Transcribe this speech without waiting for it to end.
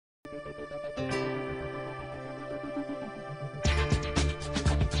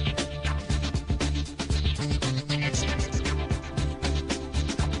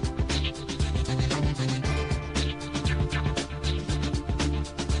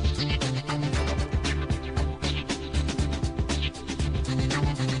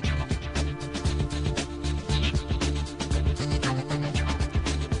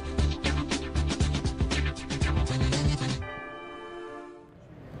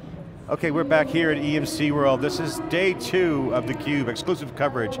Okay, we're back here at EMC World. This is day 2 of theCUBE, exclusive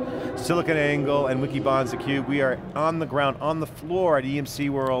coverage. SiliconANGLE and Wikibon's theCUBE. We are on the ground, on the floor at EMC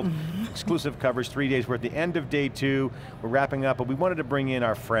World. Exclusive coverage, 3 days. We're at the end of day 2. We're wrapping up, but we wanted to bring in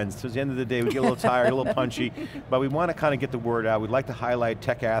our friends. So at the end of the day, we get a little tired, a little punchy, but we want to kind of get the word out. We'd like to highlight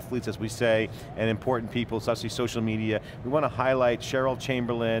tech athletes, as we say, and important people, especially social media. We want to highlight Sheryl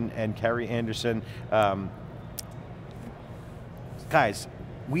Chamberlain and Kare Anderson. Guys,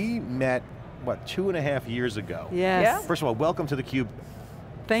 we met, what, 2.5 years ago? Yes. Yeah. First of all, welcome to theCUBE.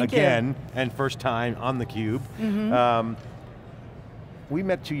 Thank you. Again, and first time on theCUBE. We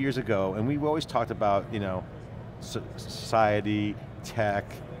met 2 years ago, and we've always talked about, you know, society, tech,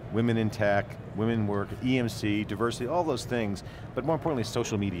 women in tech, women work, EMC, diversity, all those things, but more importantly,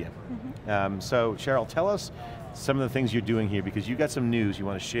 social media. So Sheryl, tell us some of the things you're doing here, because you got some news you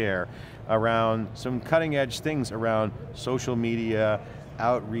want to share around some cutting edge things around social media,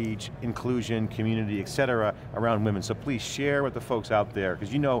 outreach, inclusion, community, et cetera, around women. So please share with the folks out there,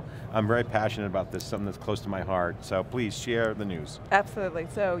 because you know I'm very passionate about this, something that's close to my heart. So please share the news. Absolutely,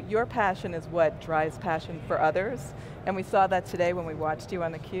 so your passion is what drives passion for others, and we saw that today when we watched you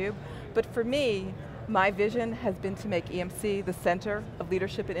on theCUBE. But for me, my vision has been to make EMC the center of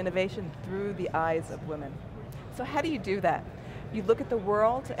leadership and innovation through the eyes of women. So how do you do that? You look at the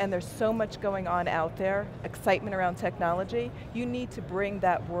world and there's so much going on out there, excitement around technology, you need to bring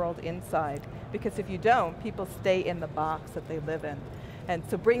that world inside. Because if you don't, people stay in the box that they live in. And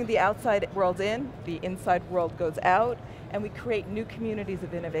so bringing the outside world in, the inside world goes out, and we create new communities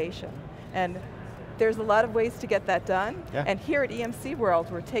of innovation. And there's a lot of ways to get that done, and here at EMC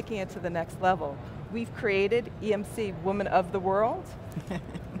World, we're taking it to the next level. We've created EMC Woman of the World.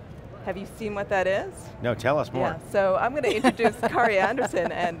 Have you seen what that is? No, tell us more. Yeah, so I'm going to introduce Kare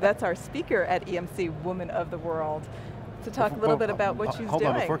Anderson, and that's our speaker at EMC Woman of the World, to talk a little bit about what she's doing. Hold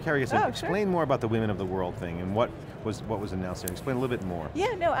on, before Kare gets in, explain more about the Women of the World thing and what was announced there. Explain a little bit more.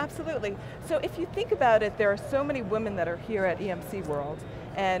 Yeah, no, absolutely. So if you think about it, there are so many women that are here at EMC World,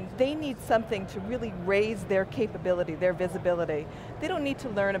 and they need something to really raise their capability, their visibility. They don't need to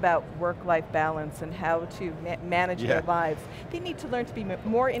learn about work-life balance and how to manage their lives. They need to learn to be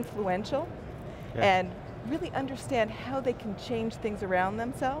more influential and really understand how they can change things around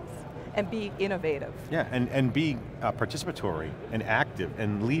themselves and be innovative. Yeah, and be participatory and active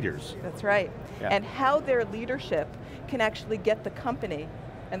and leaders. That's right. And how their leadership can actually get the company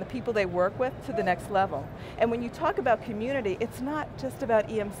and the people they work with to the next level. And when you talk about community, it's not just about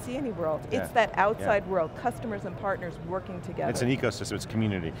EMC any world, it's that outside world, customers and partners working together. It's an ecosystem, it's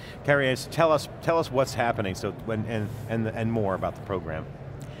community. Kare, tell us what's happening and more about the program.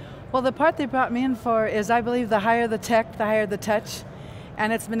 Well, the part they brought me in for is, I believe, the higher the tech, the higher the touch.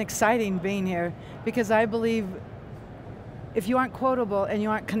 And it's been exciting being here, because I believe if you aren't quotable and you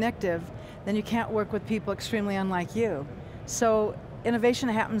aren't connective, then you can't work with people extremely unlike you. So innovation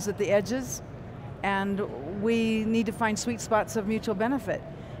happens at the edges, and we need to find sweet spots of mutual benefit.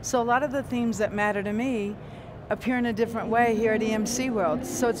 So a lot of the themes that matter to me appear in a different way here at EMC World.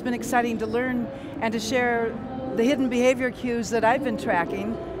 So it's been exciting to learn and to share the hidden behavior cues that I've been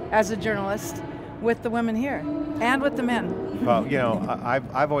tracking as a journalist with the women here, and with the men. Well, you know,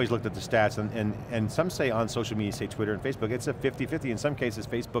 I've always looked at the stats, and some say on social media, say Twitter and Facebook, it's a 50-50. In some cases,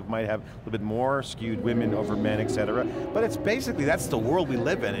 Facebook might have a little bit more skewed women over men, et cetera. But it's basically, that's the world we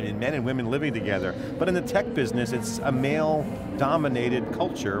live in, I mean, men and women living together. But in the tech business, it's a male-dominated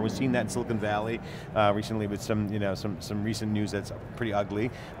culture. We've seen that in Silicon Valley recently with some recent news that's pretty ugly.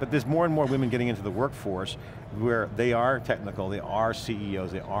 But there's more and more women getting into the workforce where they are technical, they are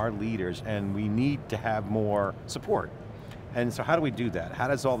CEOs, they are leaders, and we need to have more support. And so how do we do that? How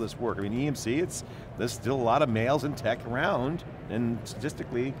does all this work? I mean, EMC, there's still a lot of males in tech around, and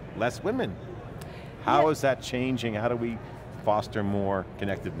statistically, less women. How is that changing? How do we foster more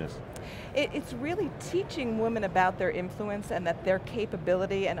connectedness? It's really teaching women about their influence and that their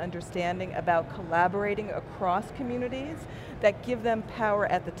capability and understanding about collaborating across communities that give them power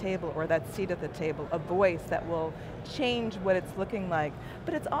at the table, or that seat at the table, a voice that will change what it's looking like.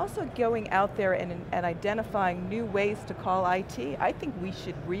 But it's also going out there and identifying new ways to call IT. I think we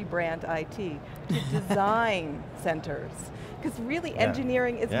should rebrand IT to design centers. Because really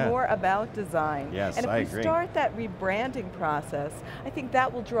engineering is more about design. Yes, and if we start that rebranding process, I think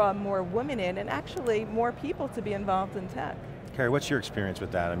that will draw more women in and actually more people to be involved in tech. Kare, what's your experience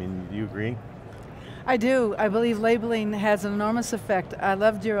with that? I mean, do you agree? I do. I believe labeling has an enormous effect. I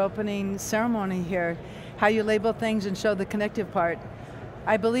loved your opening ceremony here, how you label things and show the connective part.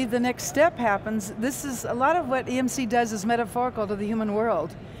 I believe the next step happens. This is, a lot of what EMC does is metaphorical to the human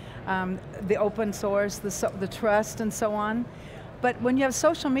world. The open source, the trust, and so on. But when you have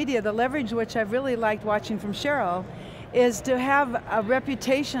social media, the leverage which I've really liked watching from Sheryl is to have a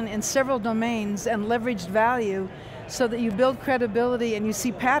reputation in several domains and leveraged value so that you build credibility and you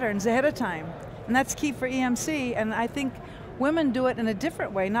see patterns ahead of time. And that's key for EMC, and I think women do it in a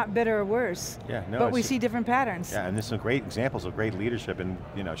different way, not better or worse. Yeah, no, but we see different patterns. Yeah, and there's some great examples of great leadership, and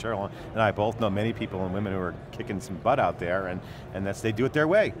Sheryl and I both know many people and women who are kicking some butt out there, and they do it their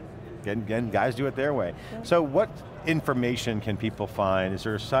way. Again, guys do it their way. Yeah. So what information can people find? Is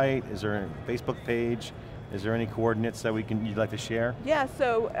there a site? Is there a Facebook page? Is there any coordinates that you'd like to share? Yeah,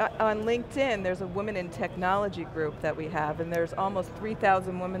 so on LinkedIn, there's a Women in Technology group that we have, and there's almost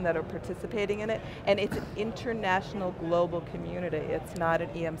 3,000 women that are participating in it, and it's an international global community. It's not an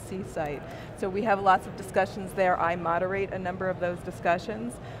EMC site. So we have lots of discussions there. I moderate a number of those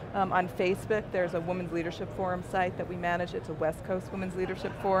discussions. On Facebook, there's a Women's Leadership Forum site that we manage. It's a West Coast Women's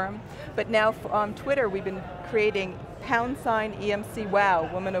Leadership Forum. But now on Twitter, we've been creating #EMC Wow,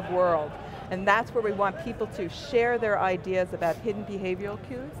 Women of World. And that's where we want people to share their ideas about hidden behavioral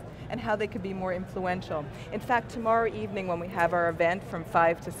cues and how they could be more influential. In fact, tomorrow evening when we have our event from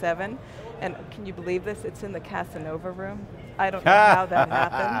 5 to 7, and can you believe this? It's in the Casanova room. I don't know how that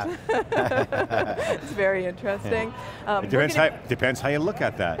happened. It's very interesting. Yeah. It depends how you look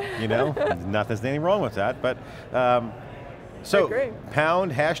at that, Not there's anything wrong with that, but so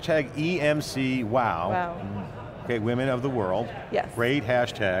pound #EMC Wow. Wow. Okay, Women of the World. Yes. Great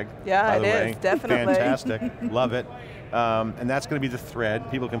hashtag. Yeah, by the way. is, definitely. Fantastic, love it. And that's going to be the thread,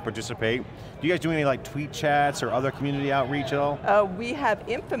 people can participate. Do you guys do any tweet chats or other community outreach at all? We have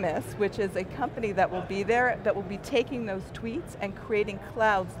Infamous, which is a company that will be there, that will be taking those tweets and creating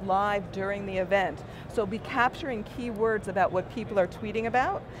clouds live during the event. So we'll be capturing keywords about what people are tweeting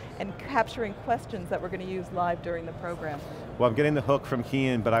about and capturing questions that we're going to use live during the program. Well, I'm getting the hook from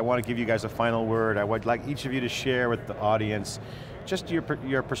Kian, but I want to give you guys a final word. I would like each of you to share with the audience just your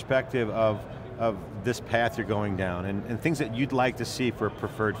perspective of this path you're going down and things that you'd like to see for a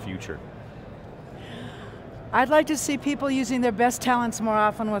preferred future. I'd like to see people using their best talents more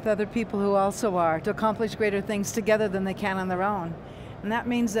often with other people who also are to accomplish greater things together than they can on their own. And that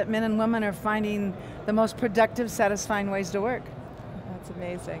means that men and women are finding the most productive, satisfying ways to work. That's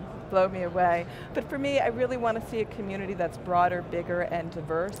amazing. Blow me away. But for me, I really want to see a community that's broader, bigger, and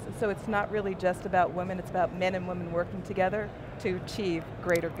diverse. So it's not really just about women, it's about men and women working together to achieve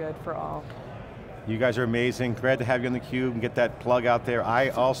greater good for all. You guys are amazing. Glad to have you on theCUBE and get that plug out there. I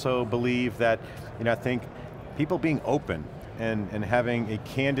also believe that, I think people being open and having a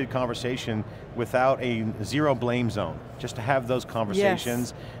candid conversation without a zero blame zone, just to have those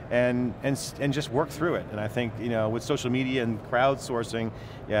conversations and just work through it. And I think, with social media and crowdsourcing,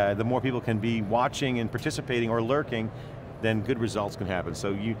 the more people can be watching and participating or lurking, then good results can happen. So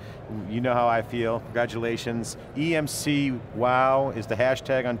you know how I feel. Congratulations. EMC Wow is the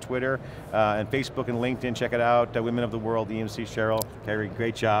hashtag on Twitter and Facebook and LinkedIn. Check it out. Women of the World, EMC. Sheryl, Kare,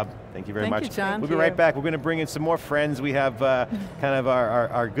 great job. Thank you very much. Thank you, John. We'll be right back. We're going to bring in some more friends. We have kind of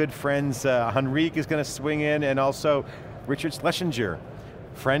our good friends. Henrique is going to swing in, and also Richard Schlesinger,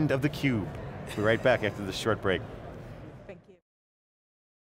 friend of theCUBE. We'll be right back after this short break.